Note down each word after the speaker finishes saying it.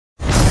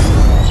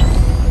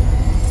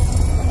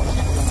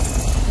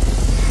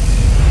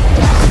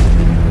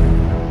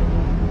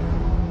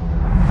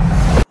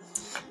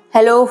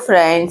Hello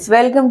friends,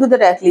 welcome to the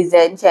Tech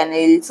Design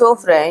channel. So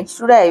friends,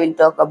 today I will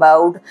talk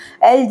about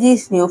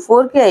LG's new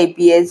 4K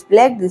IPS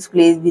black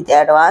displays with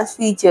advanced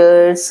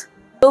features.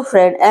 So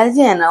friend,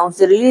 LG announced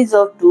the release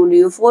of two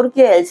new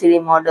 4K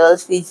LCD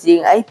models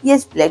featuring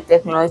IPS black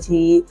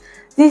technology.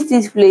 These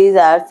displays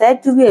are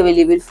said to be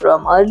available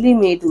from early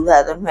May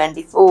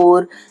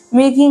 2024,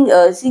 making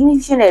a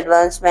significant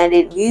advancement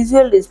in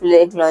visual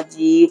display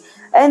technology.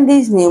 And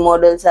these new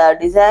models are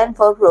designed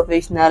for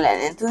professionals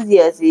and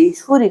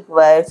enthusiasts who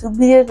require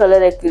superior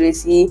color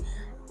accuracy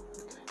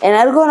and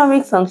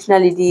ergonomic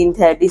functionality in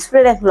their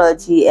display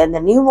technology. And the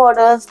new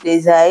models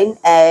designed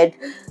at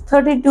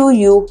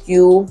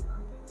 32UQ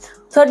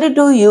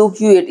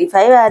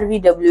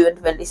 32UQ85RV-W and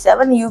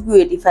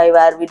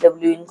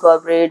 27UQ85RV-W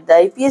incorporate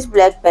the IPS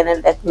black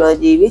panel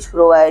technology, which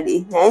provide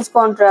enhanced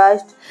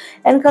contrast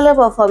and color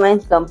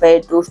performance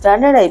compared to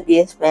standard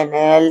IPS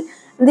panel.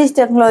 This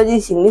technology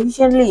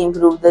significantly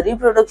improves the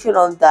reproduction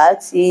of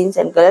dark scenes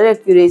and color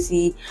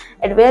accuracy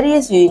at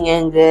various viewing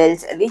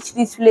angles, and each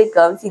display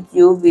comes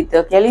equipped with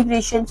a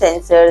calibration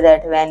sensor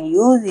that, when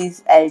used,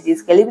 is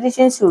LG's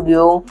Calibration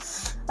Studio,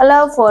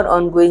 allow for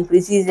ongoing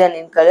precision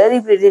in color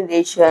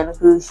representation,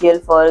 crucial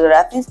for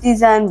graphics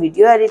design,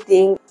 video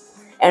editing,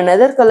 and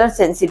other color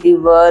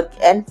sensitive work.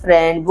 And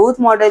friend, both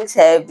models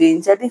have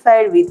been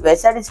certified with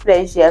VESA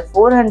Display Share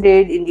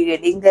 400,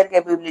 indicating their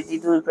capability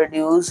to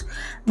produce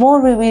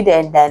more vivid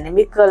and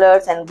dynamic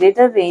colors and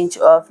greater range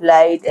of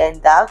light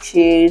and dark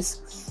shades.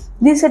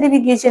 This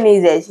certification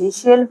is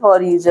essential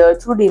for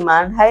users who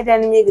demand high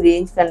dynamic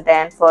range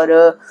content for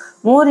a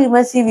more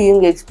immersive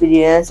viewing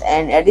experience,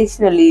 and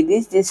additionally,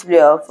 this display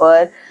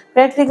offers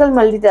practical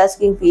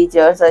multitasking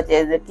features such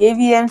as the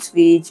KVM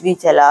switch,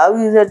 which allow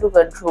users to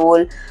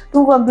control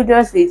two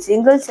computers with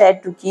single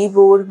set to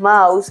keyboard,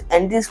 mouse,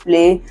 and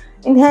display,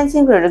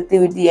 enhancing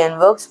productivity and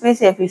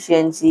workspace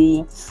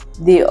efficiency.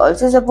 They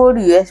also support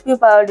USB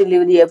power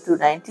delivery up to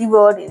 90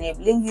 watt,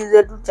 enabling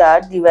users to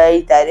charge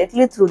device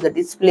directly through the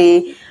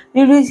display,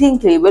 reducing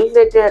cable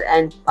clutter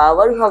and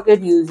power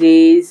socket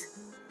usage.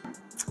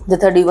 The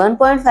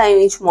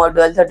 31.5-inch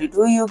model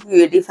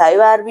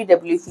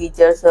 32UQ85RV-W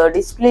features a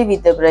display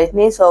with a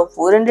brightness of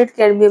 400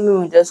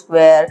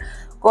 Kelvin/m²,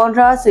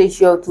 contrast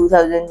ratio of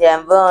 2000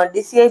 ×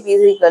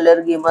 DCI-P3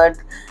 color gamut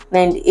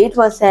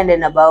 98%,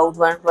 and about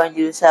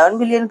 1.07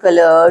 billion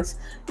colors.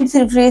 Its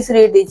refresh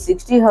rate is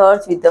 60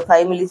 Hz with a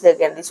 5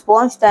 millisecond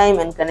response time,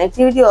 and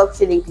connectivity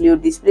options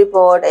include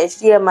DisplayPort,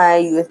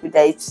 HDMI, USB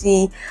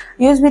Type-C,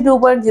 USB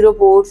 2.0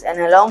 ports, and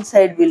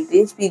alongside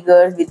built-in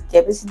speakers with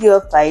capacity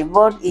of 5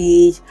 watt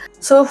each.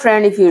 So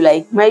friend, if you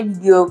like my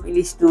video,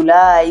 please do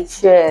like,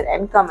 share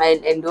and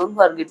comment, and don't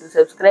forget to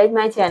subscribe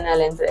my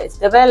channel and press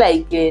the bell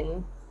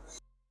icon.